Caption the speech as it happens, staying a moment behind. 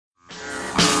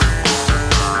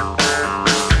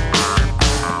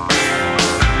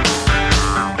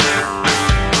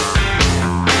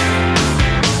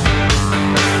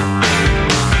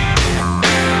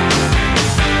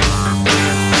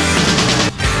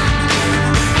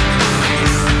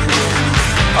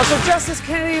So, Justice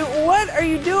Kennedy, what are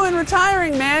you doing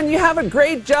retiring, man? You have a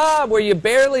great job where you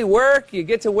barely work, you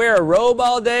get to wear a robe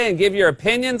all day and give your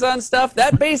opinions on stuff.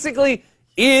 That basically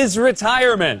is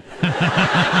retirement.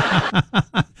 That's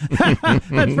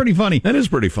pretty funny. That is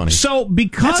pretty funny. So,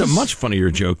 because that's a much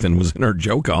funnier joke than was in our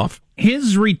joke off.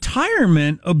 His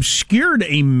retirement obscured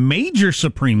a major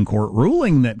Supreme Court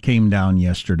ruling that came down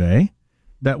yesterday.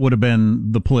 That would have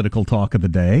been the political talk of the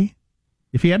day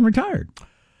if he hadn't retired.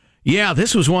 Yeah,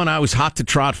 this was one I was hot to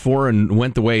trot for and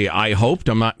went the way I hoped.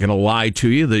 I'm not going to lie to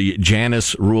you. The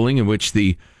Janus ruling, in which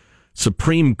the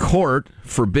Supreme Court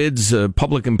forbids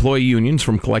public employee unions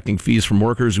from collecting fees from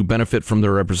workers who benefit from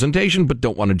their representation but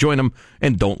don't want to join them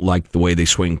and don't like the way they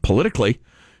swing politically.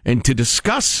 And to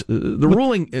discuss the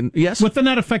ruling, and yes? With the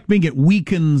net effect being it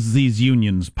weakens these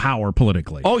unions' power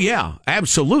politically. Oh, yeah,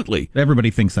 absolutely. Everybody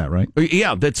thinks that, right?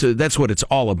 Yeah, that's what it's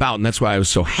all about, and that's why I was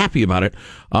so happy about it.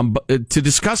 But, to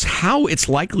discuss how it's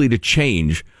likely to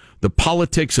change the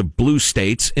politics of blue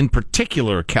states, in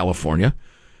particular California,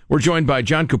 we're joined by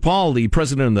John Kupal, the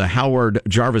president of the Howard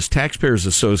Jarvis Taxpayers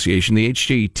Association. The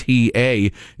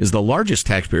HJTA is the largest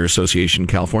taxpayer association in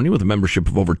California with a membership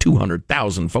of over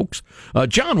 200,000 folks.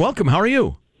 John, welcome. How are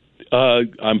you?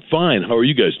 I'm fine. How are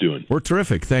you guys doing? We're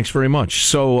terrific. Thanks very much.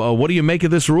 So what do you make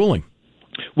of this ruling?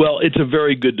 Well, it's a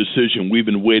very good decision. We've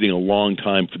been waiting a long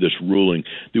time for this ruling.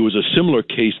 There was a similar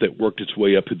case that worked its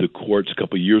way up to the courts a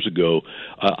couple of years ago,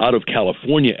 out of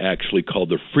California, actually, called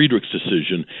the Friedrichs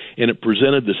decision, and it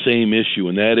presented the same issue,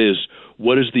 and that is,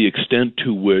 what is the extent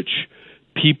to which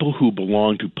people who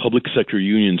belong to public sector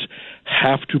unions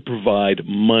have to provide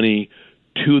money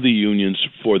to the unions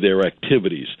for their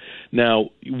activities.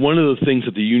 Now, one of the things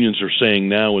that the unions are saying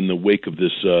now in the wake of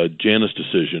this Janus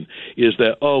decision is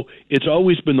that, it's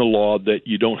always been the law that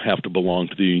you don't have to belong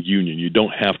to the union. You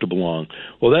don't have to belong.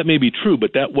 Well, that may be true,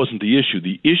 but that wasn't the issue.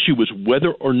 The issue was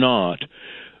whether or not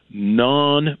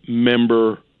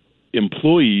non-member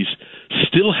employees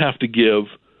still have to give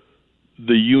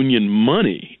the union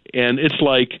money. And it's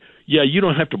like, yeah, you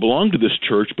don't have to belong to this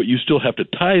church, but you still have to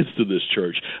tithe to this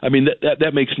church. I mean,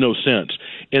 that makes no sense.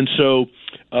 And so,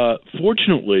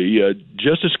 fortunately,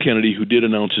 Justice Kennedy, who did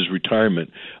announce his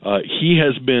retirement, he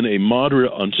has been a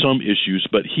moderate on some issues,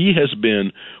 but he has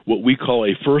been what we call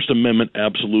a First Amendment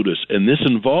absolutist. And this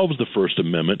involves the First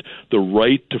Amendment, the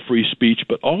right to free speech,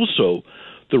 but also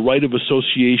the right of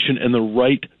association and the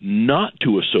right not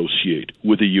to associate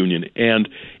with a union. And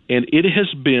it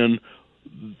has been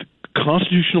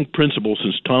constitutional principle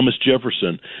since Thomas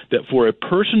Jefferson that for a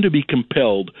person to be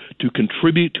compelled to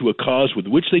contribute to a cause with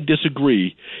which they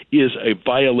disagree is a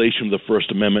violation of the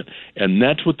First Amendment, and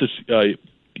that's what the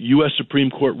U.S. Supreme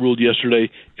Court ruled yesterday,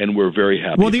 and we're very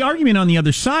happy. Well, the argument on the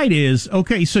other side is,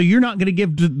 okay, so you're not going to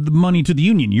give the money to the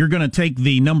union. You're going to take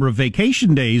the number of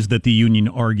vacation days that the union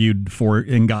argued for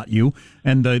and got you,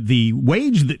 and the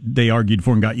wage that they argued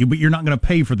for and got you, but you're not going to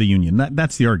pay for the union.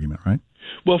 That's the argument, right?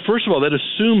 Well, first of all, that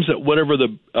assumes that whatever the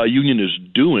union is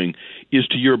doing is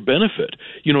to your benefit.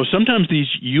 You know, sometimes these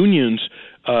unions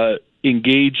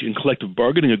engage in collective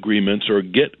bargaining agreements or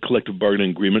get collective bargaining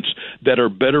agreements that are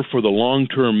better for the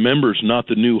long-term members, not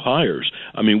the new hires.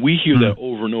 I mean, we hear that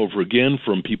over and over again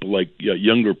from people like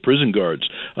younger prison guards.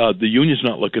 The union's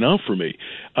not looking out for me.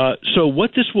 So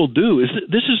what this will do is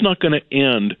this is not going to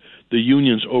end the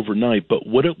unions overnight, but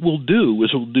what it will do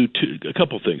is it will do a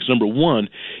couple things. Number one,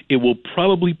 it will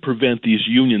probably prevent these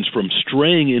unions from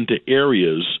straying into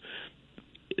areas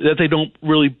that they don't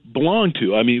really belong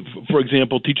to. I mean, for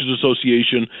example, Teachers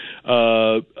Association,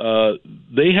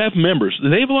 they have members.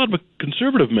 They have a lot of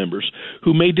conservative members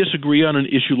who may disagree on an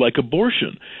issue like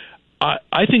abortion.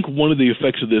 I think one of the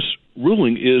effects of this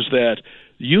ruling is that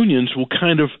unions will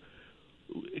kind of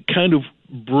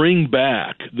bring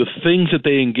back the things that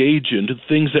they engage in to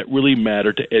things that really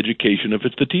matter to education if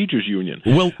it's the teachers union.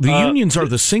 Well, the unions are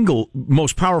the single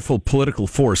most powerful political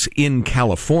force in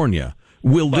California.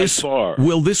 Will this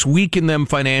weaken them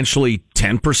financially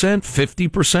 10%,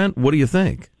 50%? What do you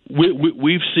think?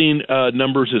 We've seen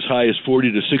numbers as high as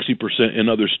 40 to 60% in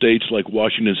other states like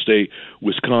Washington State,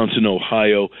 Wisconsin,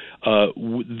 Ohio.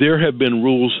 There have been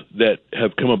rules that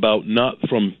have come about not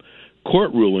from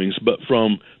court rulings, but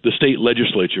from the state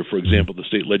legislature. For example, the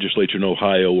state legislature in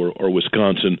Ohio or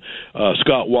Wisconsin.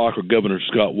 Governor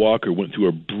Scott Walker went through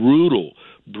a brutal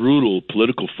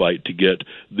political fight to get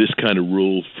this kind of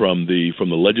rule from the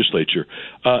legislature.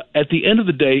 At the end of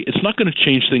the day, it's not going to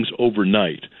change things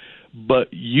overnight, but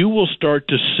you will start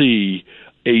to see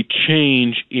a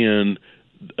change in,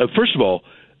 first of all,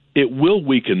 it will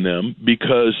weaken them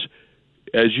because,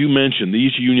 as you mentioned,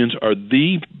 these unions are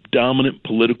the dominant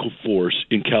political force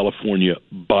in California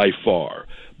by far.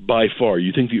 by far.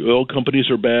 You think the oil companies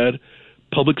are bad?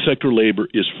 Public sector labor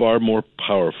is far more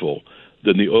powerful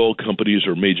than the oil companies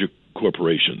or major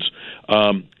corporations.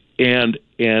 And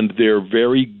they're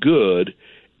very good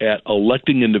at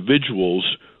electing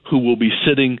individuals who will be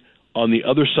sitting on the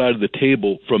other side of the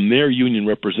table from their union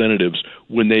representatives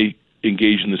when they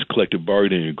engage in this collective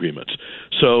bargaining agreements.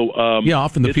 So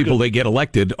often the people they get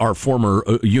elected are former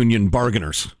union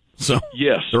bargainers. So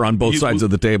yes, they're on both sides of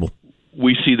the table.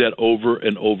 We see that over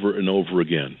and over and over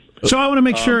again. So I want to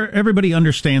make sure everybody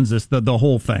understands this, the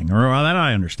whole thing, or that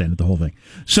I understand it, the whole thing.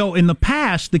 So in the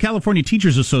past, the California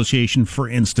Teachers Association, for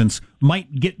instance,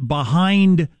 might get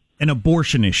behind an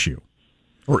abortion issue.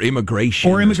 Or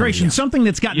immigration. Something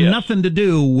that's got nothing to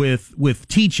do with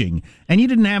teaching. And you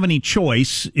didn't have any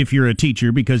choice if you're a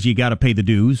teacher because you got to pay the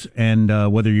dues,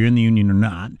 and whether you're in the union or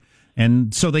not.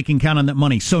 And so they can count on that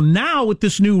money. So now with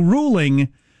this new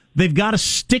ruling, they've got to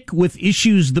stick with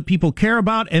issues that people care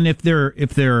about. And if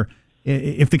the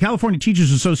California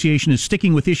Teachers Association is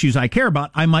sticking with issues I care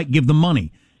about, I might give them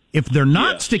money. If they're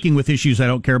not sticking with issues I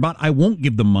don't care about, I won't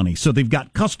give them money. So they've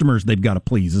got customers they've got to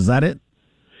please. Is that it?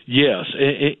 Yes,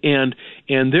 and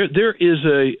there is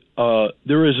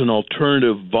an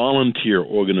alternative volunteer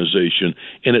organization,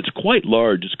 and it's quite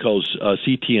large. It's called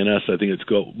CTNS, I think it's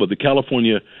called, but the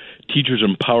California Teachers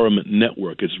Empowerment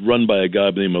Network. It's run by a guy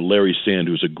by the name of Larry Sand,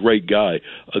 who's a great guy,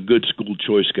 a good school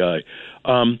choice guy,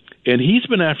 and he's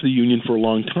been after the union for a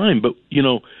long time. But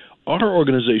our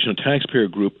organization, a taxpayer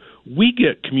group, we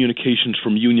get communications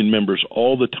from union members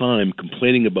all the time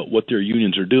complaining about what their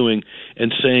unions are doing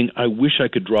and saying, I wish I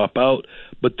could drop out,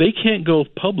 but they can't go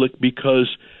public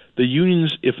because the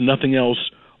unions, if nothing else,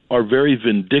 are very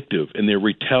vindictive and they're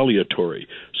retaliatory.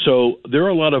 So there are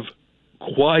a lot of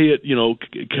quiet,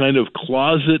 kind of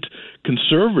closet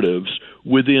conservatives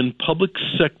within public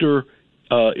sector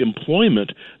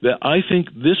employment that I think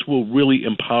this will really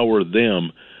empower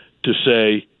them to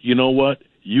say, you know what?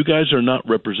 You guys are not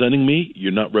representing me.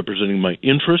 You're not representing my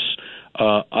interests.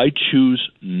 I choose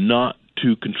not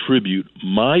to contribute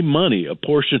my money, a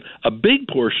big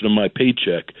portion of my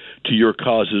paycheck, to your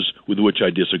causes with which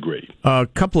I disagree. A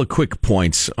couple of quick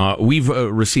points. We've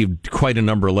received quite a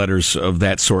number of letters of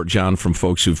that sort, John, from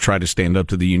folks who've tried to stand up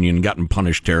to the union, gotten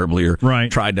punished terribly, or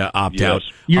tried to opt out.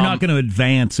 You're not going to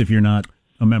advance if you're not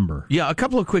a member. Yeah, a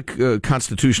couple of quick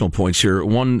constitutional points here.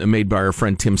 One made by our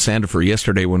friend Tim Sandifer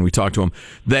yesterday when we talked to him,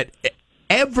 that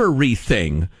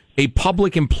everything a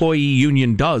public employee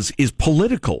union does is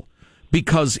political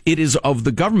because it is of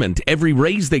the government. Every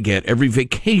raise they get, every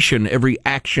vacation, every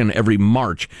action, every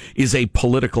march is a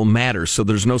political matter. So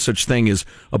there's no such thing as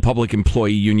a public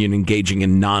employee union engaging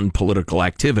in non-political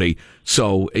activity.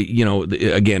 So,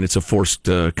 again, it's a forced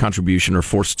contribution or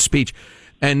forced speech.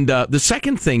 And the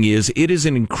second thing is, it is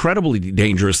an incredibly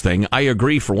dangerous thing. I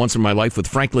agree for once in my life with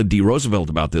Franklin D.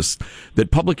 Roosevelt about this, that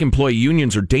public employee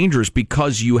unions are dangerous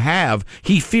because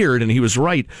he feared, and he was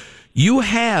right, you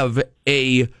have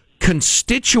a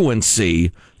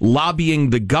constituency lobbying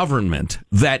the government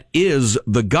that is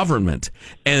the government.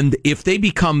 And if they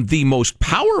become the most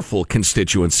powerful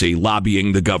constituency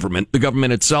lobbying the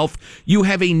government itself, you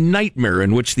have a nightmare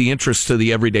in which the interests of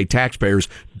the everyday taxpayers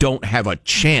don't have a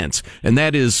chance. And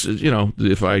that is,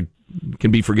 if I can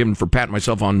be forgiven for patting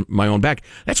myself on my own back,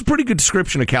 that's a pretty good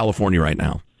description of California right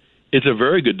now. It's a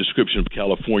very good description of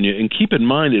California. And keep in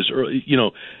mind, as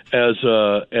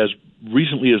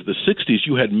recently as the 60s,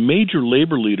 you had major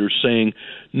labor leaders saying,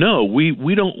 no,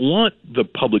 we don't want the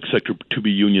public sector to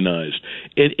be unionized.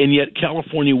 And yet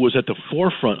California was at the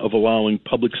forefront of allowing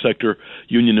public sector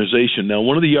unionization. Now,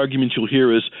 one of the arguments you'll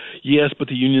hear is, yes, but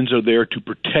the unions are there to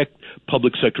protect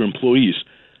public sector employees.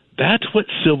 That's what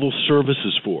civil service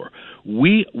is for.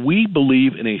 We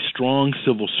believe in a strong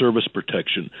civil service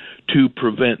protection to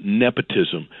prevent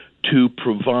nepotism, to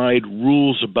provide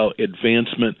rules about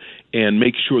advancement and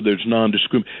make sure there's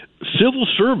non-discrimination. Civil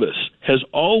service has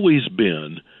always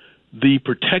been the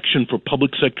protection for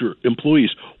public sector employees.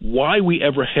 Why we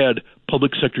ever had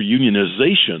public sector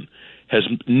unionization has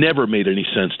never made any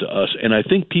sense to us, and I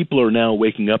think people are now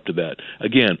waking up to that.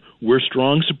 Again, we're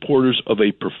strong supporters of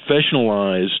a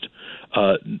professionalized,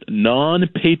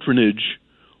 non-patronage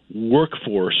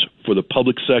workforce for the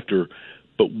public sector,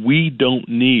 but we don't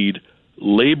need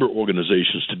labor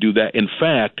organizations to do that. In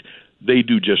fact, they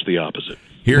do just the opposite.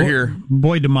 Hear, hear.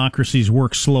 Boy, democracies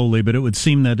work slowly, but it would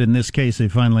seem that in this case they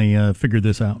finally figured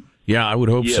this out. Yeah, I would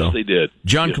hope so. Yes, they did.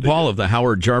 John Capal of the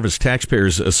Howard Jarvis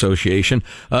Taxpayers Association.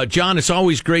 John, it's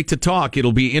always great to talk.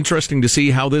 It'll be interesting to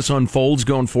see how this unfolds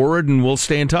going forward, and we'll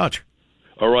stay in touch.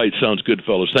 All right, sounds good,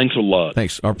 fellas. Thanks a lot.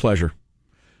 Thanks. Our pleasure.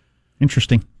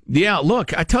 Interesting. Yeah,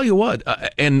 look, I tell you what,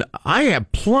 and I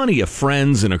have plenty of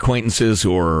friends and acquaintances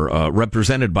who are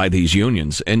represented by these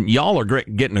unions, and y'all are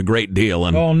getting a great deal.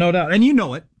 And oh, no doubt. And you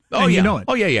know it. Oh, and yeah. You know it.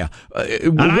 Oh, yeah.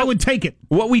 And I would take it.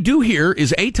 What we do here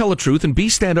is A, tell the truth, and B,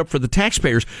 stand up for the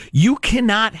taxpayers. You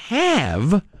cannot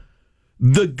have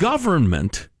the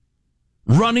government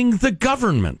running the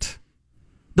government.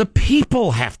 The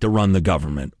people have to run the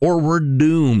government, or we're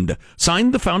doomed.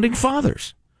 Signed the Founding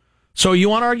Fathers. So you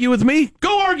want to argue with me?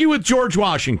 Go argue with George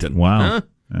Washington. Wow. Huh?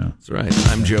 Yeah. That's right.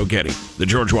 I'm Joe Getty, the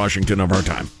George Washington of our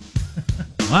time.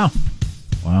 Wow.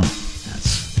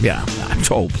 Yeah, I'm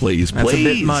told, please. That's a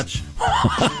bit much.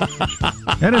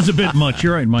 That is a bit much.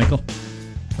 You're right, Michael.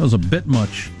 That was a bit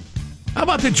much. How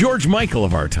about the George Michael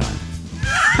of our time?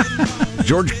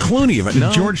 George Clooney of it.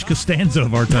 No. George Costanza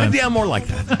of our time. Yeah, more like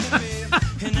that.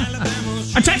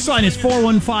 Our text line is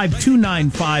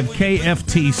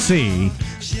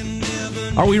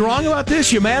 415-295-KFTC. Are we wrong about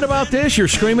this? You mad about this? You're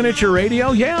screaming at your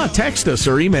radio? Yeah, text us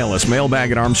or email us,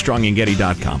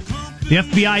 mailbag@armstrongandgetty.com. The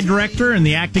FBI director and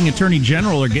the acting attorney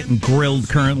general are getting grilled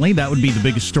currently. That would be the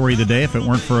biggest story of the day if it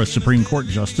weren't for a Supreme Court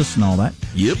justice and all that.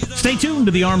 Yep. Stay tuned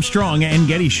to the Armstrong and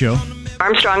Getty Show.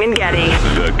 Armstrong and Getty.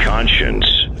 The conscience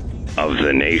of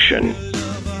the nation.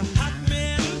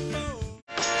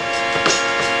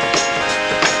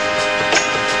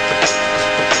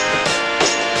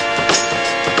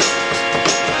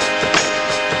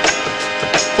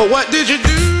 But what did you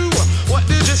do? What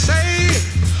did you say?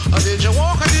 Or did you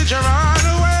walk or did you run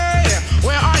away?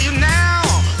 Where are you now?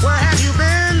 Where have you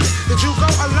been? Did you go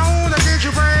alone or did you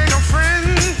bring a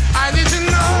friend? I need to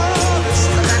know this,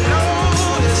 'cause I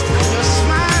noticed you're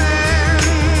smiling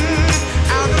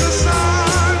out of the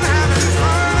sun, having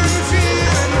fun and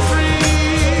feeling free.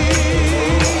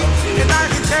 And I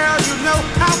can tell you know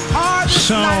how hard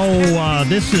this life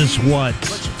This is what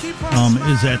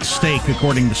is at stake,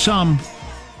 according to some.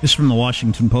 This is from the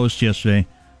Washington Post yesterday.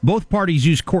 Both parties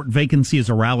use court vacancy as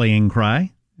a rallying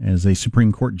cry, as a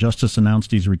Supreme Court justice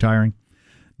announced he's retiring.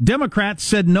 Democrats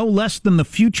said no less than the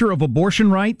future of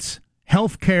abortion rights,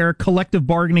 health care, collective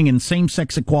bargaining, and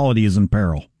same-sex equality is in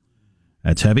peril.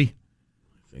 That's heavy.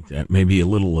 I think that may be a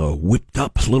little whipped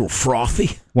up, a little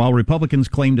frothy. While Republicans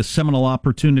claimed a seminal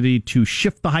opportunity to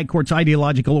shift the High Court's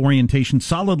ideological orientation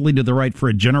solidly to the right for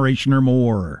a generation or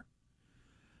more.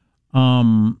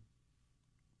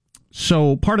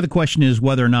 So part of the question is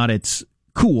whether or not it's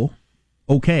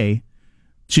okay,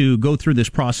 to go through this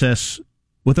process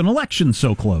with an election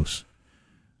so close.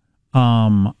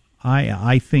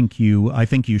 I think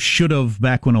you should have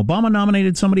back when Obama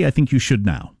nominated somebody. I think you should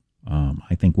now.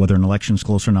 I think whether an election's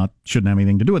close or not shouldn't have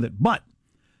anything to do with it. But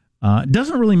it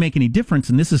doesn't really make any difference,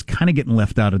 and this is kind of getting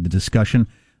left out of the discussion.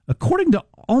 According to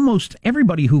almost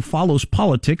everybody who follows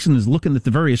politics and is looking at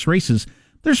the various races,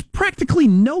 there's practically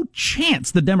no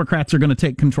chance the Democrats are going to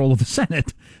take control of the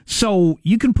Senate. So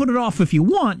you can put it off if you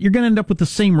want. You're going to end up with the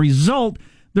same result.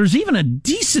 There's even a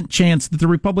decent chance that the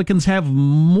Republicans have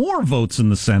more votes in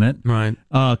the Senate, right?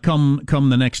 Come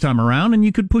the next time around, and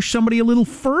you could push somebody a little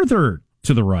further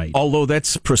to the right. Although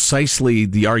that's precisely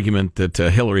the argument that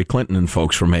Hillary Clinton and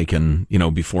folks were making,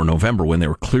 before November when they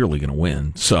were clearly going to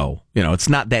win. So, it's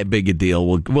not that big a deal.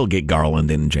 We'll get Garland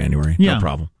in January. Yeah. No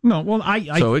problem. No, well,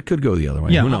 so it could go the other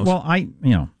way. Yeah, Who knows? well, I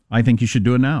think you should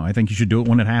do it now. I think you should do it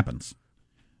when it happens,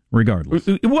 regardless.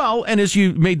 Well, and as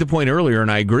you made the point earlier, and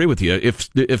I agree with you,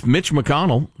 if Mitch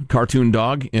McConnell, cartoon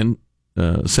dog and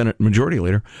Senate Majority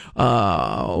Leader,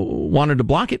 wanted to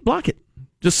block it.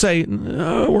 Just say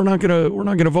we're not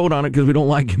gonna vote on it because we don't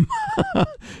like him,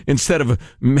 instead of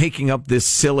making up this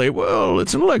silly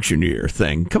it's an election year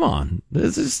thing. Come on,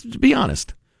 be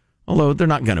honest. Although they're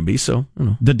not going to be, so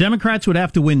The Democrats would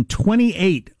have to win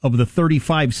 28 of the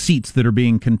 35 seats that are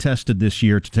being contested this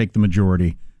year to take the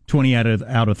majority. 20 out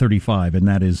of 35, and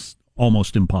that is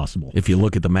almost impossible. If you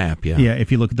look at the map, yeah. Yeah,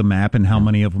 if you look at the map and how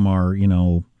many of them are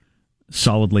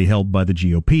solidly held by the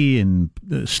GOP and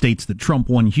states that Trump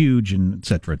won huge, and et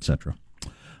cetera, et cetera.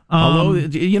 Although,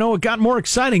 it got more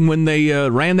exciting when they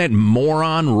ran that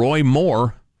moron Roy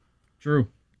Moore. True.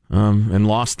 And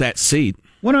lost that seat.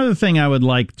 One other thing I would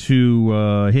like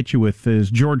to hit you with is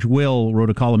George Will wrote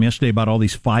a column yesterday about all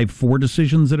these 5-4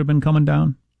 decisions that have been coming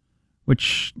down,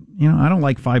 which, I don't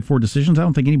like 5-4 decisions. I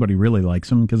don't think anybody really likes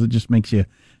them because it just makes you...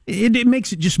 It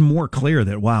makes it just more clear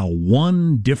that, wow,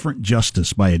 one different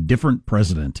justice by a different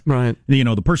president. Right.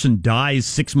 The person dies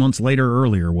 6 months later,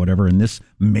 earlier, or whatever, and this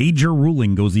major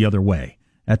ruling goes the other way.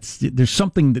 There's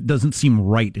something that doesn't seem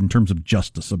right in terms of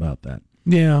justice about that.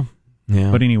 Yeah.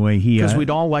 But anyway, because we'd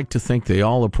all like to think they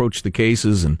all approach the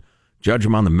cases and judge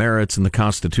them on the merits and the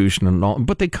Constitution and all,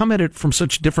 but they come at it from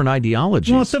such different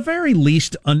ideologies. Well, at the very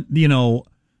least, a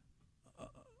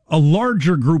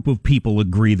larger group of people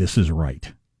agree this is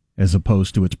right, as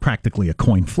opposed to it's practically a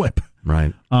coin flip.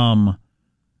 Right. The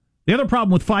other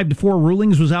problem with 5-4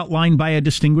 rulings was outlined by a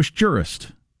distinguished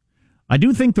jurist. I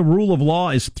do think the rule of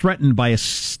law is threatened by a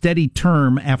steady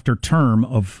term after term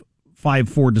of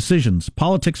 5-4 decisions.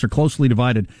 Politics are closely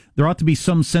divided. There ought to be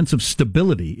some sense of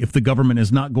stability if the government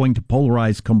is not going to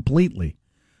polarize completely.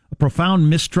 A profound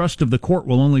mistrust of the court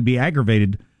will only be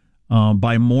aggravated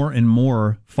by more and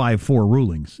more 5-4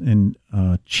 rulings. And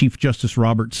Chief Justice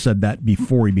Roberts said that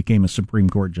before he became a Supreme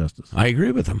Court justice. I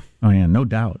agree with him. Oh, yeah, no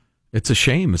doubt. It's a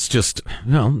shame. It's just,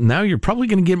 now you're probably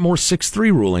going to get more 6-3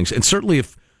 rulings. And certainly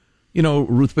if,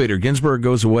 Ruth Bader Ginsburg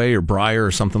goes away or Breyer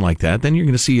or something like that, then you're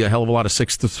going to see a hell of a lot of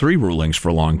 6-3 rulings for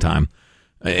a long time.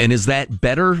 And is that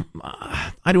better?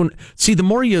 I don't see. The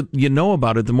more you know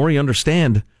about it, the more you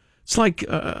understand. It's like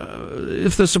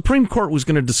if the Supreme Court was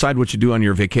going to decide what you do on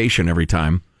your vacation every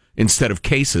time instead of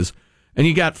cases, and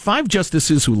you got 5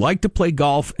 justices who like to play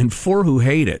golf and 4 who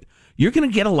hate it, you're going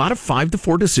to get a lot of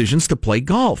 5-4 decisions to play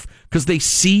golf because they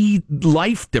see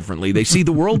life differently. They see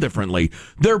the world differently.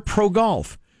 They're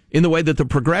pro-golf in the way that the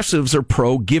progressives are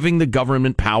pro-giving the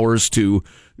government powers to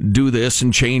do this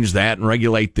and change that and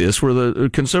regulate this, where the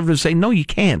conservatives say, no, you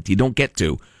can't. You don't get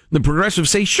to. The progressives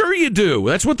say, sure you do.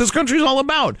 That's what this country's all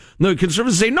about. And the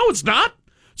conservatives say, no, it's not.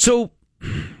 So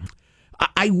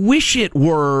I wish it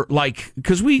were like,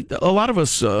 because a lot of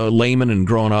us laymen and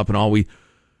growing up and all,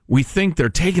 we think they're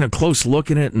taking a close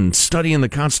look at it and studying the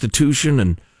Constitution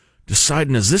and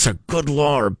deciding, is this a good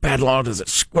law or a bad law? Does it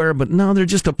square? But no, they're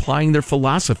just applying their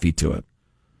philosophy to it.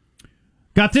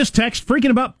 Got this text, freaking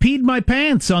about peed my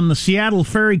pants on the Seattle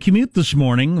ferry commute this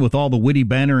morning with all the witty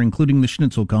banter, including the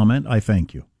schnitzel comment. I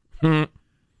thank you.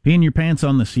 Peeing your pants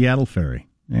on the Seattle ferry.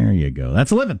 There you go.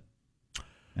 That's a living.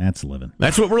 That's a living.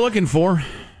 That's what we're looking for.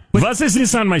 Was ist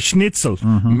this on my schnitzel?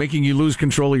 Mm-hmm. Making you lose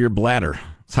control of your bladder.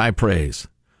 It's high praise.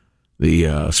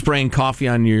 The spraying coffee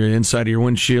on your inside of your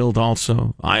windshield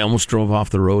also. I almost drove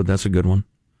off the road. That's a good one.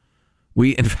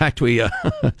 We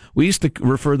used to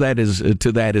refer to that as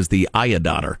the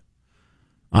Iodotter.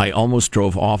 I almost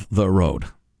drove off the road.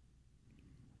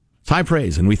 It's high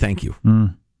praise, and we thank you.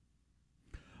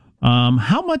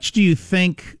 How much do you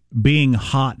think being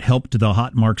hot helped the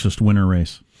hot Marxist winter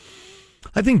race?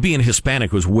 I think being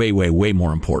Hispanic was way, way, way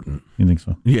more important. You think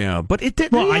so? Yeah, but it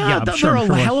did. Well, there are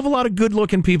a hell of a lot of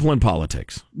good-looking people in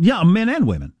politics. Yeah, men and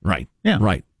women. Right. Yeah.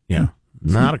 Right. Yeah.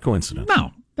 Not a coincidence.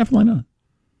 No, definitely not.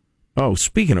 Oh,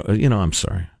 speaking of, I'm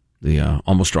sorry. The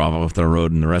almost drove off the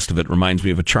road and the rest of it reminds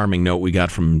me of a charming note we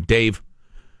got from Dave,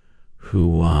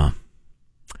 who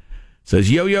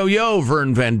says, yo, yo, yo,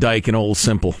 Vern Van Dyke and Old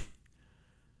Simple.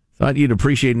 Thought you'd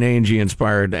appreciate an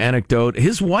A&G-inspired anecdote.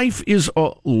 His wife is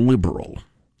a liberal.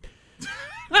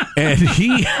 And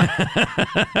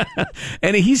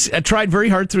he's tried very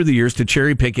hard through the years to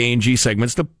cherry-pick A&G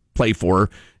segments to play for her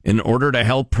in order to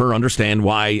help her understand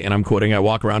why, and I'm quoting, I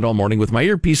walk around all morning with my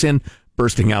earpiece in,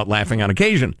 bursting out laughing on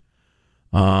occasion.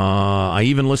 I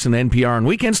even listen to NPR on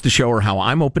weekends to show her how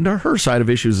I'm open to her side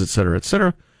of issues, et cetera, et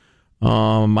cetera.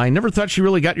 I never thought she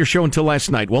really got your show until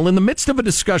last night. Well, in the midst of a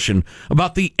discussion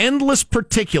about the endless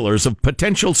particulars of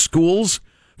potential schools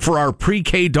for our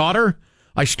pre-K daughter,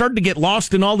 I started to get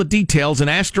lost in all the details and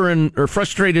asked her in her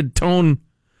frustrated tone,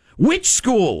 which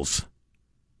schools?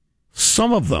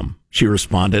 Some of them, she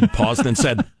responded, paused and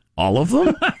said, all of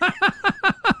them?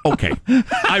 Okay.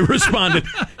 I responded,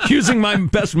 using my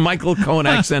best Michael Cohen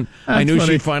accent. I knew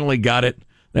she finally got it.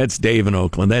 That's Dave in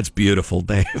Oakland. That's beautiful,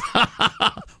 Dave.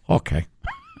 Okay.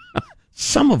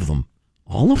 Some of them.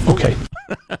 All of them. Okay.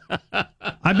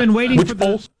 I've been waiting for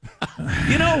polls?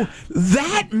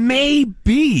 That may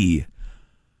be.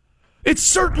 It's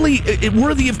certainly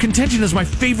worthy of contention as my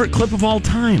favorite clip of all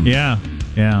time. Yeah.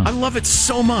 I love it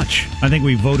so much. I think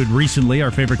we voted recently.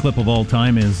 Our favorite clip of all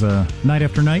time is Night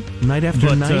After Night. Night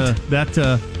After Night?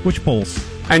 Which polls?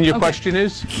 And your question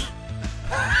is?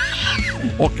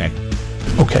 Okay.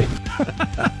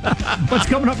 What's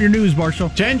coming up in your news, Marshall?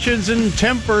 Tensions and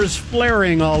tempers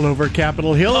flaring all over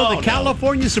Capitol Hill. The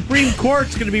California Supreme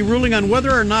Court's going to be ruling on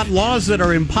whether or not laws that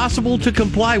are impossible to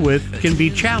comply with can be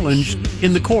challenged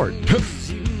in the court.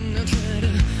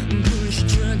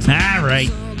 All right.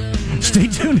 Stay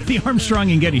tuned to the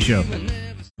Armstrong and Getty Show.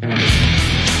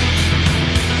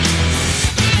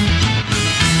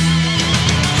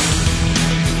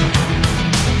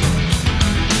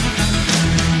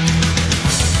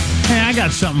 I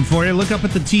got something for you. Look up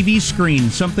at the TV screen.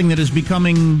 Something that is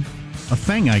becoming a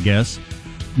thing, I guess.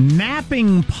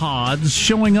 napping pods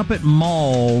showing up at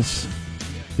malls.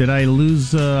 Did I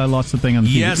lose? I lost the thing on the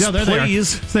TV. Yes, there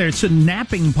please. They are. There, it's a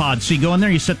napping pod. So you go in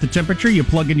there, you set the temperature, you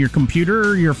plug in your computer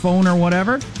or your phone or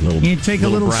whatever. You take a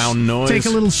little brown noise. Take a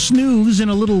little snooze in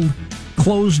a little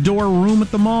closed door room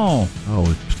at the mall.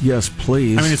 Oh, yes,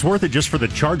 please. I mean, it's worth it just for the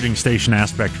charging station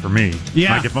aspect for me.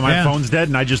 Yeah, like if my phone's dead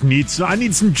and I just need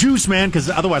some juice, man, because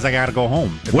otherwise I got to go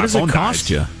home. What does it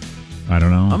cost you? I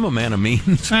don't know. I'm a man of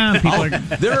means.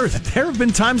 There have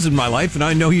been times in my life, and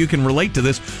I know you can relate to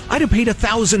this. I'd have paid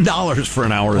 $1,000 for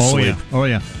an hour of sleep. Oh,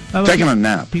 yeah. Taking a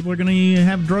nap. People are going to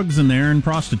have drugs in there and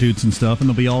prostitutes and stuff, and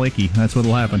they'll be all icky. That's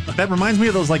what'll happen. That reminds me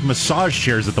of those like massage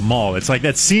chairs at the mall. It's like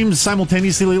that seems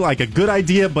simultaneously like a good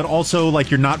idea, but also like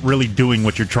you're not really doing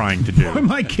what you're trying to do.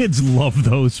 My kids love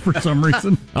those for some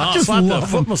reason. Just love the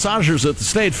foot massagers at the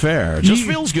State Fair. It just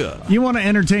feels good. You want to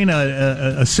entertain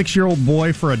a 6-year-old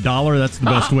boy for $1? That's the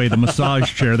best way. The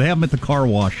massage chair. They have them at the car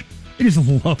wash. I just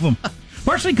love them.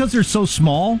 Partially because they're so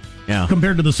small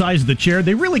compared to the size of the chair.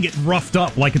 They really get roughed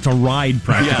up like it's a ride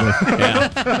practically.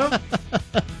 Yeah.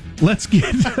 Let's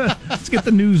get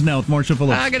the news now with Marcia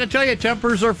Phillips. I got to tell you,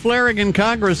 tempers are flaring in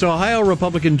Congress. Ohio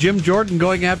Republican Jim Jordan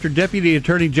going after Deputy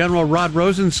Attorney General Rod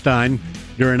Rosenstein.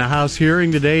 During a House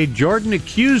hearing today, Jordan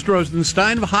accused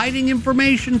Rosenstein of hiding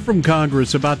information from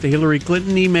Congress about the Hillary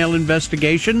Clinton email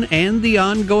investigation and the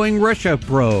ongoing Russia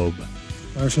probe.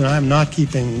 Congressman, I am not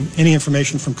keeping any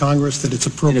information from Congress that it's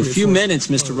appropriate. In a few minutes,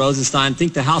 Mr. Rosenstein, I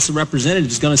think the House of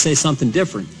Representatives is going to say something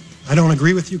different. I don't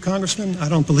agree with you, Congressman. I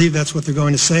don't believe that's what they're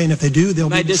going to say, and if they do, they'll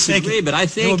be mistaken. I disagree, but I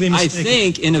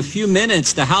think in a few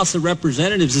minutes, the House of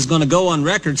Representatives is going to go on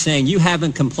record saying you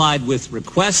haven't complied with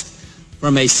requests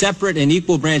from a separate and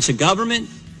equal branch of government,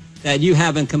 that you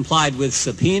haven't complied with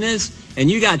subpoenas,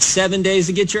 and you got 7 days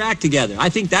to get your act together. I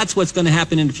think that's what's going to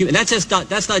happen in a few. And that's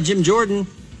not Jim Jordan.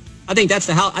 I think that's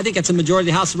a majority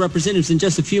of the House of Representatives. In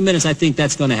just a few minutes, I think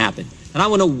that's going to happen. And I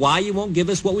want to know why you won't give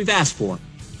us what we've asked for.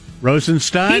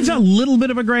 Rosenstein? He's a little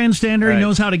bit of a grandstander. Right. He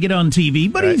knows how to get on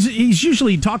TV, but he's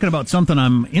usually talking about something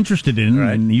I'm interested in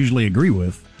and usually agree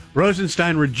with.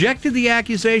 Rosenstein rejected the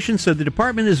accusation, said the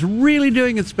department is really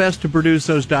doing its best to produce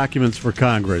those documents for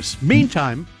Congress.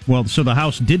 Meantime... Well, so the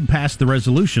House did pass the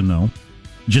resolution, though,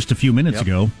 just a few minutes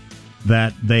ago,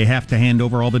 that they have to hand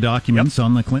over all the documents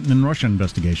on the Clinton and Russia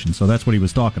investigation. So that's what he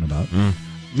was talking about.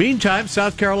 Meantime,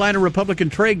 South Carolina Republican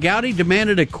Trey Gowdy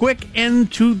demanded a quick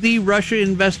end to the Russia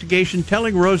investigation,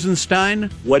 telling Rosenstein,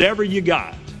 whatever you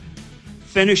got,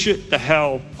 finish it the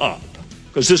hell up,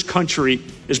 because this country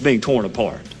is being torn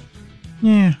apart.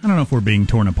 Yeah, I don't know if we're being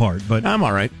torn apart, but I'm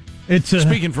all right. It's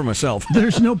speaking for myself.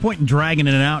 There's no point in dragging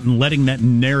it out and letting that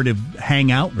narrative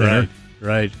hang out there.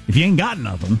 Right. If you ain't got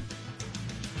nothing.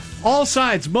 All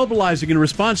sides mobilizing in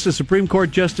response to Supreme Court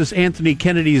Justice Anthony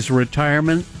Kennedy's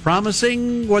retirement,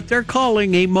 promising what they're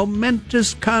calling a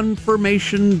momentous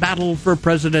confirmation battle for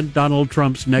President Donald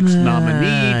Trump's next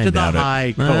nominee to the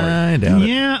High Court. I doubt it.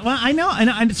 Yeah, well, I know.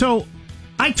 And so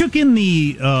I took in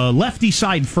the lefty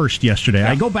side first yesterday.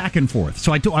 I go back and forth.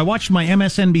 So I watched my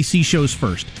MSNBC shows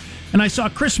first. And I saw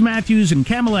Chris Matthews and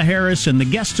Kamala Harris and the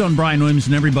guests on Brian Williams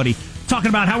and everybody talking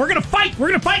about how we're going to fight. We're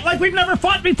going to fight like we've never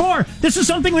fought before. This is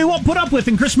something we won't put up with.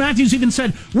 And Chris Matthews even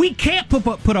said, we can't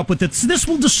put up with it. This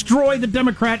will destroy the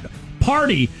Democrat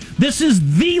Party. This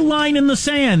is the line in the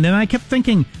sand. And I kept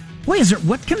thinking, wait,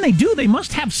 what can they do? They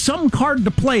must have some card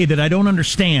to play that I don't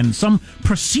understand. Some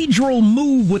procedural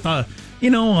move with I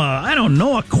don't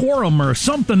know, a quorum or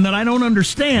something that I don't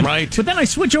understand. Right. But then I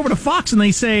switch over to Fox and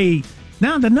they say,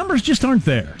 no, the numbers just aren't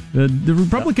there. The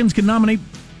Republicans can nominate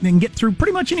and get through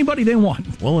pretty much anybody they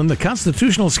want. Well, and the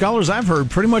constitutional scholars I've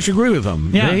heard pretty much agree with them.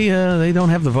 Yeah. They don't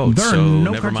have the votes, There are so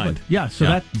no never mind. Yeah,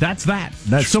 so that's that.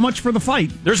 That's so much for the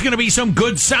fight. There's going to be some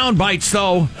good sound bites,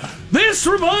 though. This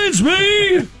reminds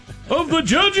me of the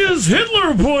judges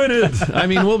Hitler appointed. I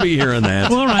mean, we'll be hearing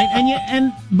that. Well, all right,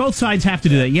 and both sides have to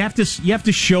do that. You have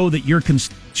to show that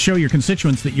show your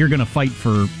constituents that you're going to fight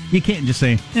for. You can't just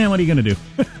say, what are you going to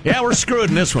do? Yeah, we're screwed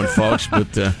in this one, folks.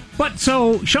 But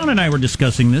so Sean and I were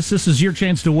discussing this. This is your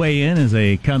chance to weigh in as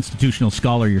a constitutional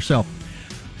scholar yourself.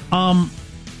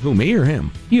 Who, me or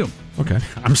him? You. Okay.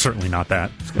 I'm certainly not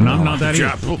that. And I'm not that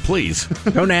either. Well, please.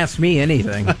 Don't ask me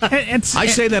anything. I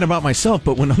say that about myself,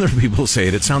 but when other people say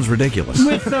it, it sounds ridiculous.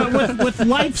 With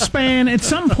lifespan, at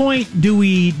some point, do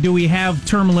we have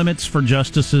term limits for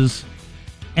justices?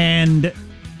 And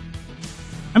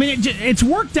I mean, it's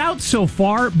worked out so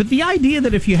far, but the idea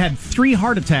that if you had 3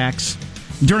 heart attacks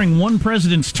during one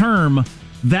president's term,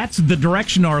 that's the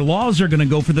direction our laws are going to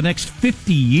go for the next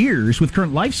 50 years with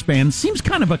current lifespan seems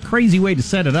kind of a crazy way to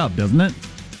set it up, doesn't it?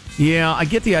 Yeah, I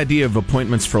get the idea of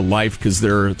appointments for life because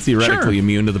they're theoretically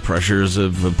immune to the pressures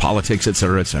of politics, et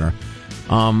cetera, et cetera.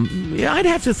 Yeah, I'd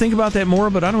have to think about that more,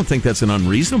 but I don't think that's an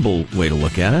unreasonable way to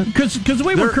look at it. Because the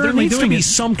way we're currently there needs to be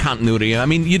some continuity. I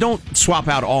mean, you don't swap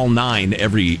out all 9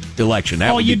 every election.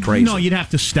 That would be crazy. No, you'd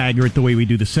have to stagger it the way we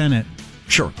do the Senate.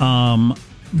 Sure.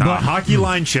 But hockey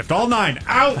line shift. All 9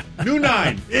 out. New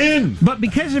 9 in. But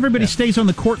because everybody stays on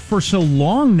the court for so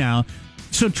long now,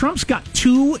 so Trump's got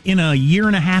 2 in a year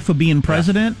and a half of being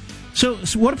president. Yeah. So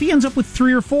what if he ends up with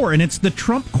 3 or 4, and it's the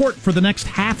Trump court for the next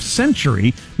half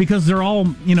century because they're all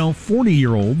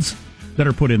 40-year-olds that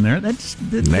are put in there?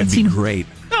 That'd be great.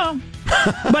 No,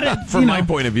 but from my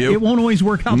point of view, it won't always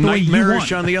work out the way you want.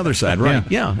 Nightmarish on the other side, right?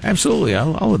 Yeah, absolutely.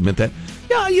 I'll admit that.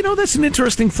 Yeah, that's an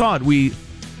interesting thought.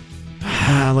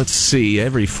 Let's see,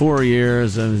 every 4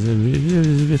 years,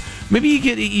 maybe you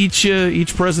get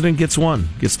each president gets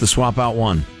to swap out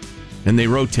one, and they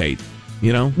rotate.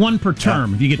 1 per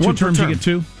term. If you get 2 terms, you get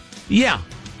 2. Yeah,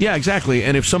 exactly.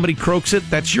 And if somebody croaks it,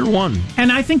 that's your one.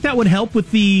 And I think that would help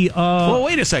with the. Well,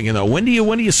 wait a second though. When do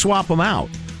you swap them out?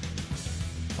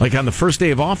 Like on the first day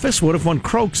of office? What if one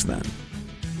croaks then?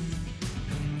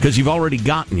 Because you've already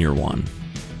gotten your one.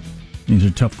 These are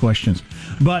tough questions.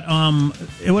 But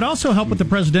it would also help with the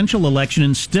presidential election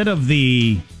instead of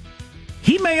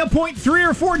he may appoint 3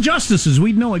 or 4 justices.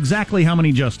 We'd know exactly how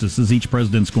many justices each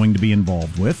president's going to be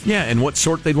involved with. Yeah, and what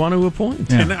sort they'd want to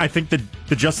appoint. Yeah. And I think that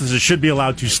the justices should be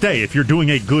allowed to stay. If you're doing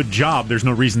a good job, there's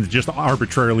no reason to just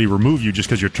arbitrarily remove you just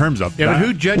because your term's up. Yeah, but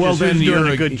who judges who's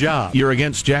doing a good job? You're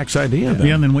against Jack's idea,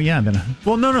 then.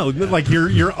 Well, no. Like,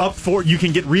 you're up for... You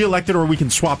can get reelected or we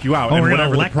can swap you out. Oh, we're going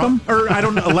to elect them? Or, I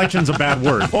don't know, election's a bad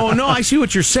word. Oh, no, I see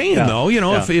what you're saying, though.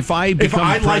 If I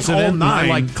become president and I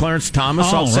like Clarence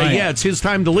Thomas, I'll say, it's his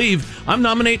time to leave. I'm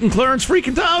nominating Clarence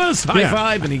freaking Thomas. High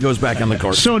five, and he goes back on the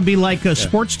court. So it'd be like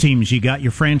sports teams. You got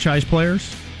your franchise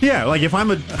players? Yeah, like if I'm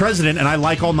a president and I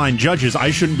like all 9 judges,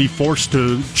 I shouldn't be forced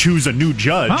to choose a new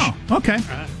judge. Oh, okay.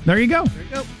 There you go.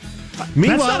 That's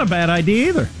not a bad idea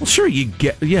either. Well, sure, you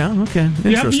get... Yeah, okay.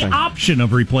 You have the option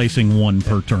of replacing 1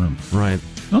 per term. Right.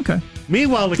 Okay.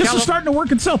 Meanwhile, this is starting to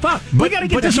work itself out. We got to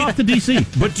get this off to D.C.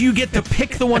 But do you get to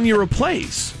pick the one you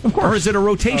replace? Of course. Or is it a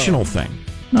rotational thing?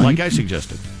 No, I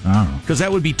suggested. Oh. Because that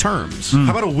would be terms.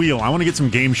 How about a wheel? I want to get some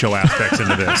game show aspects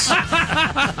into this.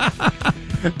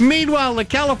 Meanwhile, the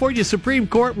California Supreme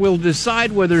Court will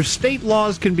decide whether state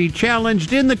laws can be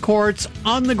challenged in the courts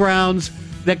on the grounds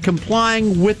that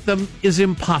complying with them is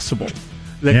impossible.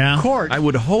 The court, I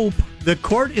would hope. The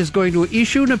court is going to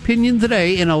issue an opinion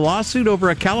today in a lawsuit over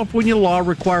a California law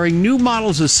requiring new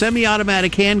models of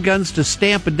semi-automatic handguns to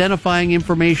stamp identifying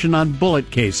information on bullet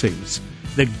casings.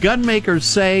 The gun makers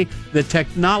say the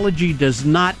technology does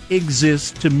not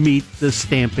exist to meet the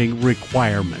stamping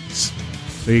requirements.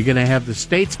 So you're going to have the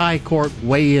state's high court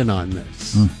weigh in on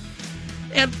this.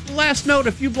 And last note,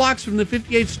 a few blocks from the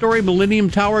 58-story Millennium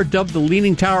Tower, dubbed the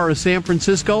Leaning Tower of San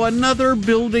Francisco, another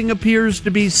building appears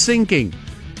to be sinking.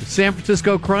 The San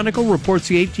Francisco Chronicle reports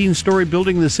the 18-story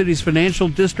building in the city's financial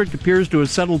district appears to have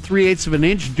settled 3/8 of an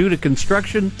inch due to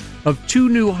construction of 2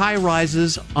 new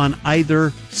high-rises on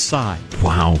either side.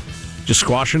 Wow. Just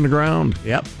squashing the ground.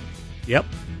 Yep.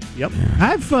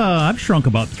 I've shrunk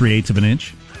about 3/8 of an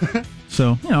inch.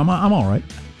 So, I'm all right.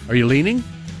 Are you leaning?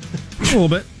 A little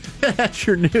bit. That's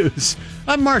your news.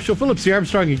 I'm Marshall Phillips, the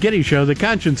Armstrong and Getty Show, the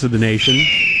conscience of the nation.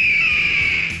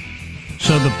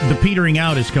 So the petering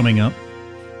out is coming up.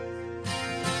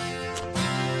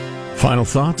 Final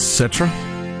thoughts, etc.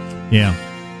 Yeah.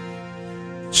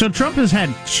 So Trump has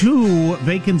had 2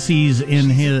 vacancies in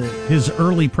his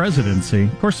early presidency.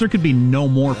 Of course, there could be no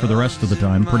more for the rest of the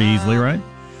time pretty easily, right?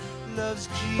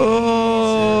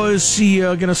 Oh, is he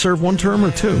going to serve 1 term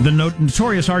or 2? The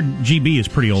notorious RGB is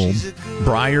pretty old.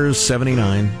 Breyer's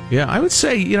 79. Yeah, I would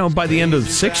say, by the end of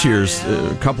 6 years,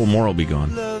 a couple more will be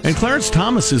gone. And Clarence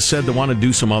Thomas is said to want to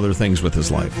do some other things with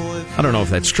his life. I don't know if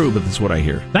that's true, but that's what I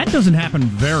hear. That doesn't happen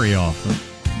very often,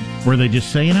 where they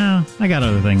just say, I got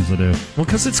other things to do. Well,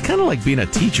 because it's kind of like being a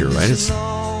teacher, right?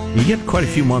 You get quite a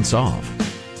few months off.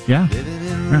 Yeah.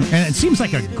 And it seems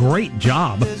like a great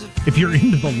job if you're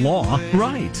into the law.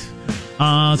 Right.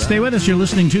 Stay with us. You're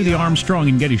listening to the Armstrong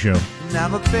and Getty Show.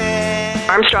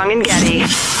 Armstrong and Getty.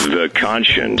 The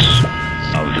conscience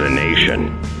of the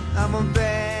nation.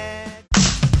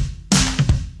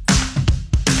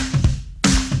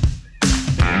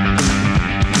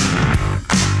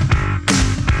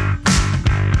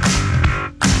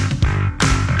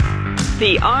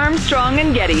 The Armstrong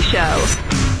and Getty Show.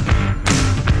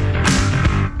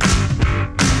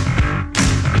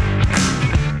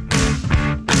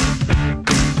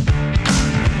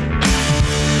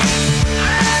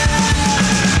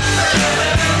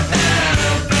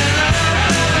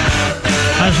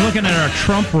 looking at our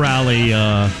Trump rally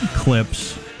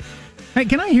clips. Hey,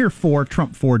 can I hear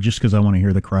Trump 4 just because I want to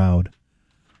hear the crowd?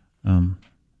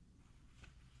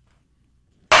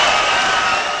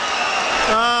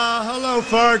 Hello,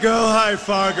 Fargo. Hi,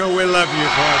 Fargo. We love you,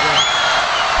 Fargo.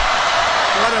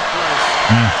 What a place.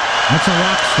 That's a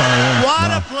rock star. Yeah.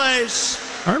 What a place.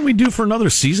 Aren't we due for another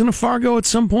season of Fargo at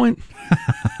some point?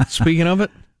 Speaking of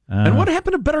it. And what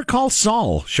happened to Better Call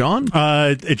Saul, Sean?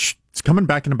 It's coming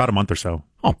back in about a month or so.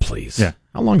 Oh, please. Yeah.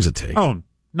 How long does it take? Oh,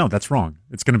 no, that's wrong.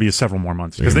 It's going to be several more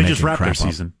months because they just wrapped their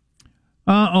season.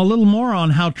 A little more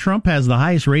on how Trump has the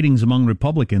highest ratings among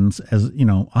Republicans, as you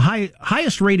know,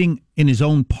 highest rating in his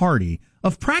own party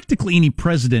of practically any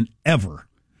president ever.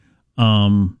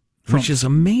 Which is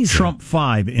amazing. Trump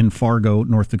 5 in Fargo,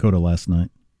 North Dakota last night.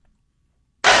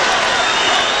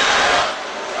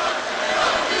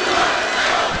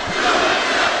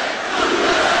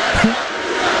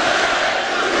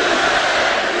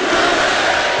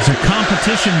 There's a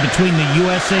competition between the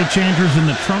USA chanters and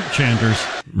the Trump chanters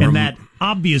in that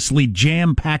obviously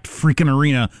jam-packed freaking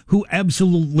arena who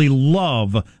absolutely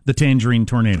love the Tangerine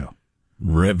Tornado.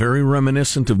 Very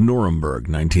reminiscent of Nuremberg,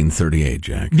 1938,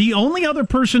 Jack. The only other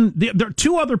person, there are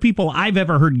two other people I've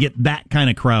ever heard get that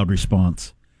kind of crowd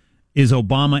response is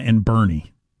Obama and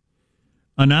Bernie.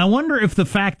 And I wonder if the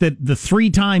fact that the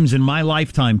 3 times in my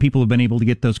lifetime people have been able to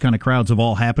get those kind of crowds have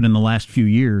all happened in the last few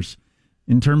years,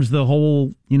 in terms of the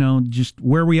whole, just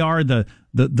where we are, the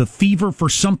fever for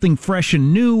something fresh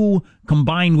and new,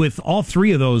 combined with all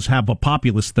 3 of those have a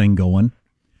populist thing going.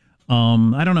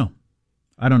 I don't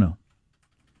know.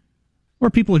 Or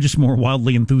people are just more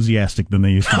wildly enthusiastic than they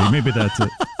used to be. Maybe that's it.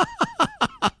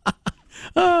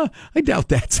 I doubt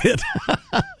that's it.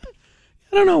 I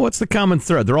don't know. What's the common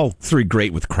thread? They're all 3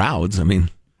 great with crowds. I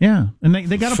mean, yeah, and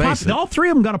they got all 3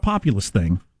 of them got a populist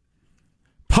thing.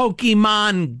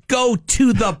 Pokemon, go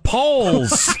to the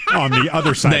polls. On the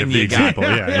other side of the example.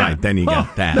 Yeah. Right, then you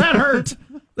got that. That hurt.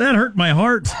 That hurt my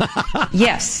heart.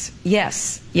 Yes.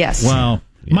 Wow.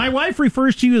 Yeah. My wife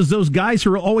refers to you as those guys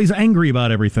who are always angry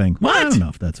about everything. Well, I don't know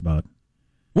if that's about.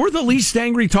 We're the least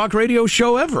angry talk radio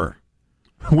show ever.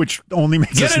 Which only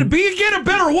makes get a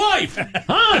better wife.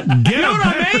 Huh? What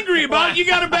I'm angry about, you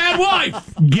got a bad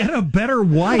wife. Get a better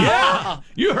wife. Yeah,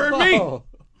 you heard me.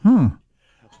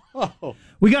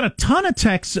 We got a ton of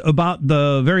texts about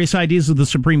the various ideas of the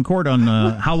Supreme Court on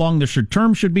how long the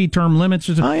term should be, term limits.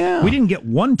 Oh, yeah. We didn't get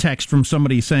one text from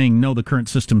somebody saying, no, the current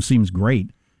system seems great.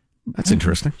 That's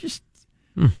interesting.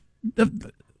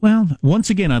 Well,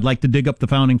 once again, I'd like to dig up the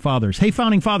Founding Fathers. Hey,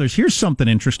 Founding Fathers, here's something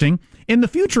interesting. In the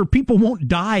future, people won't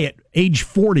die at age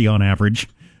 40 on average.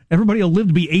 Everybody will live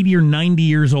to be 80 or 90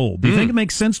 years old. Do you think it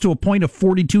makes sense to appoint a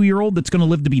 42-year-old that's going to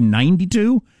live to be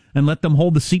 92 and let them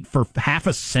hold the seat for half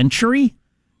a century?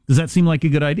 Does that seem like a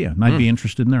good idea? I'd be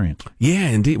interested in their answer. Yeah,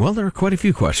 indeed. Well, there are quite a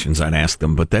few questions I'd ask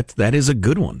them, but that is a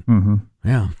good one. Mm-hmm.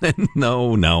 Yeah.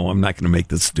 No, I'm not going to make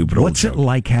this stupid old What's it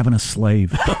like having a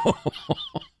slave?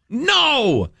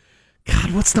 No!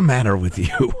 God, what's the matter with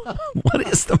you? What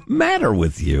is the matter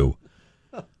with you?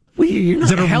 Well, you're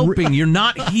not helping. You're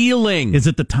not healing. Is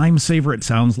it the time saver it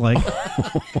sounds like?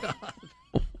 Oh,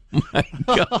 my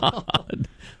God.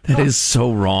 That is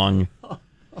so wrong.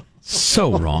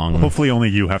 So wrong. Hopefully only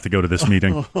you have to go to this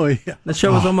meeting. Oh, yeah. The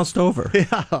show is almost over.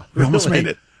 Yeah. We almost made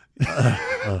it.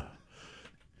 It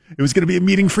was going to be a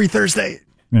meeting-free Thursday.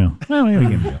 Yeah. Well, here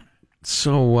we go.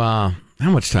 So, how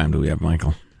much time do we have,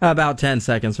 Michael? About 10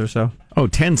 seconds or so. Oh,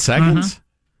 10 seconds?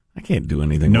 I can't do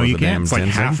anything. No, more you than can't. It's like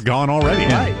half seconds. gone already.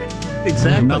 Yeah.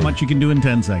 Exactly. Not much you can do in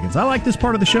 10 seconds. I like this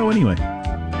part of the show anyway.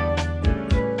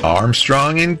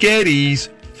 Armstrong and Getty's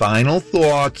final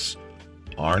thoughts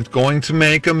aren't going to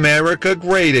make America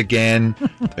great again.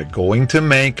 They're going to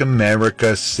make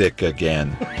America sick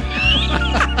again.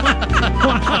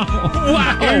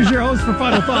 Wow. Here's your host for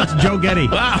Final Thoughts, Joe Getty.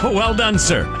 Wow, well done,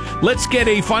 sir. Let's get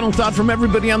a final thought from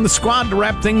everybody on the squad to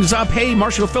wrap things up. Hey,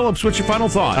 Marshall Phillips, what's your final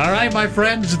thought? All right, my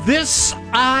friends, this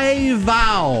I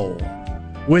vow.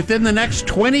 Within the next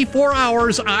 24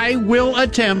 hours, I will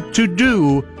attempt to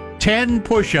do 10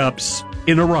 push-ups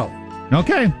in a row.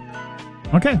 Okay.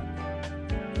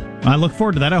 I look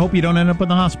forward to that. I hope you don't end up in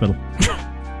the hospital.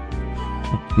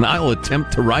 And I'll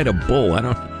attempt to ride a bull.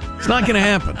 It's not going to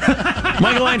happen.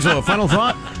 Michelangelo, final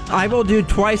thought? I will do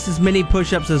twice as many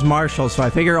push-ups as Marshall, so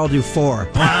I figure I'll do 4.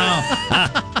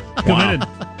 Wow. Committed.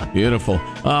 Beautiful.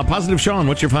 Positive Sean,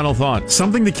 what's your final thought?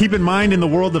 Something to keep in mind in the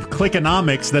world of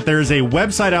clickonomics, that there's a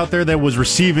website out there that was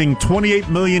receiving 28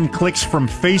 million clicks from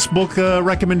Facebook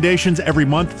recommendations every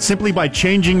month simply by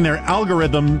changing their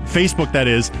algorithm, Facebook that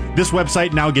is. This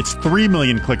website now gets 3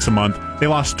 million clicks a month. They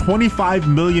lost 25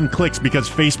 million clicks because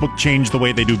Facebook changed the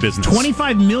way they do business.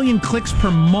 25 million clicks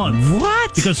per month.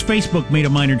 What? Because Facebook made a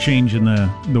minor change in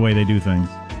the way they do things.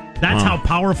 That's how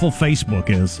powerful Facebook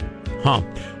is. Huh.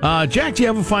 Jack, do you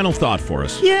have a final thought for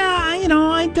us?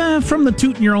 Yeah, from the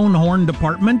tooting your own horn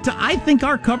department, I think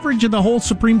our coverage of the whole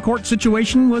Supreme Court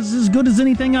situation was as good as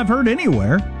anything I've heard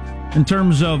anywhere in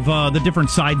terms of the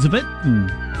different sides of it and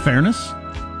fairness.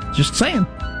 Just saying.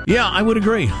 Yeah, I would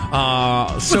agree. With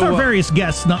our various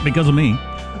guests, not because of me.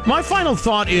 My final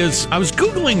thought is, I was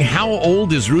Googling how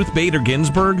old is Ruth Bader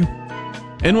Ginsburg,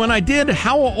 and when I did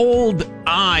how old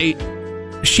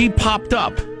she popped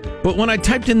up. But when I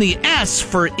typed in the S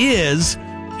for is,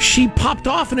 she popped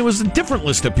off, and it was a different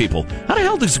list of people. How the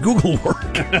hell does Google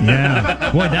work?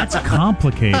 Yeah. Boy, that's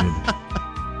complicated.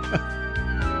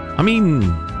 I mean,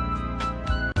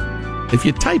 if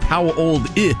you type how old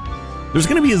is, there's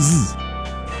going to be a Z.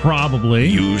 Probably.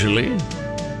 Usually.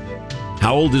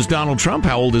 How old is Donald Trump?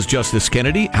 How old is Justice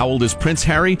Kennedy? How old is Prince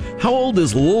Harry? How old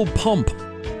is Lil Pump?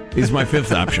 Is my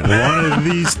fifth option. One of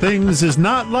these things is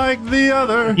not like the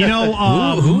other.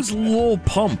 Who's Lil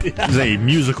Pump? It's a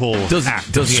musical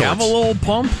act. Does he have a Lil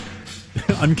Pump?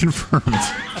 Unconfirmed.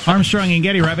 Armstrong and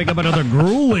Getty wrapping up another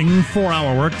grueling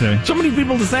 4-hour workday. So many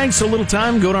people to thank, so little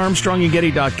time. Go to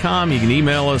ArmstrongandGetty.com. You can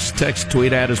email us, text,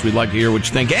 tweet at us. We'd like to hear what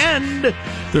you think. And if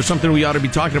there's something we ought to be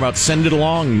talking about, send it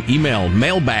along. Email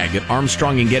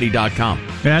mailbag@ArmstrongandGetty.com. Yeah,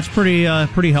 that's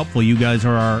pretty helpful. You guys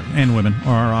are and women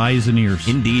are our eyes and ears.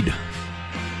 Indeed.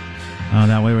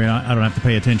 That way I don't have to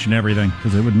pay attention to everything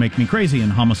because it would make me crazy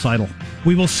and homicidal.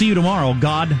 We will see you tomorrow.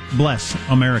 God bless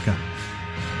America.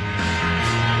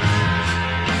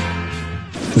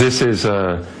 This is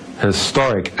a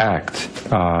historic act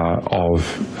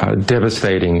of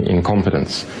devastating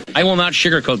incompetence. I will not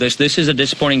sugarcoat this. This is a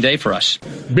disappointing day for us.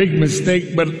 Big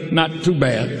mistake, but not too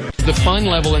bad. The fun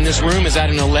level in this room is at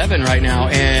an 11 right now,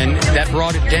 and that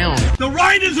brought it down. The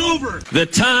ride is over. The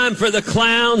time for the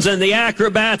clowns and the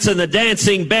acrobats and the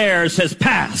dancing bears has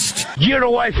passed. Get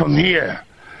away from here.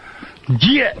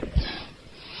 Get.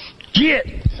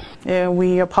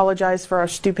 We apologize for our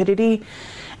stupidity,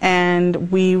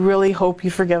 and we really hope you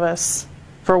forgive us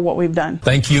for what we've done.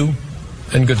 Thank you,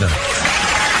 and good night.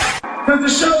 Because the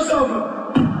show's over.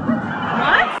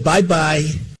 What? Bye-bye.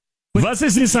 Was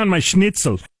ist this on my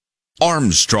schnitzel?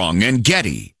 Armstrong and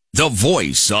Getty, the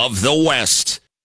voice of the West.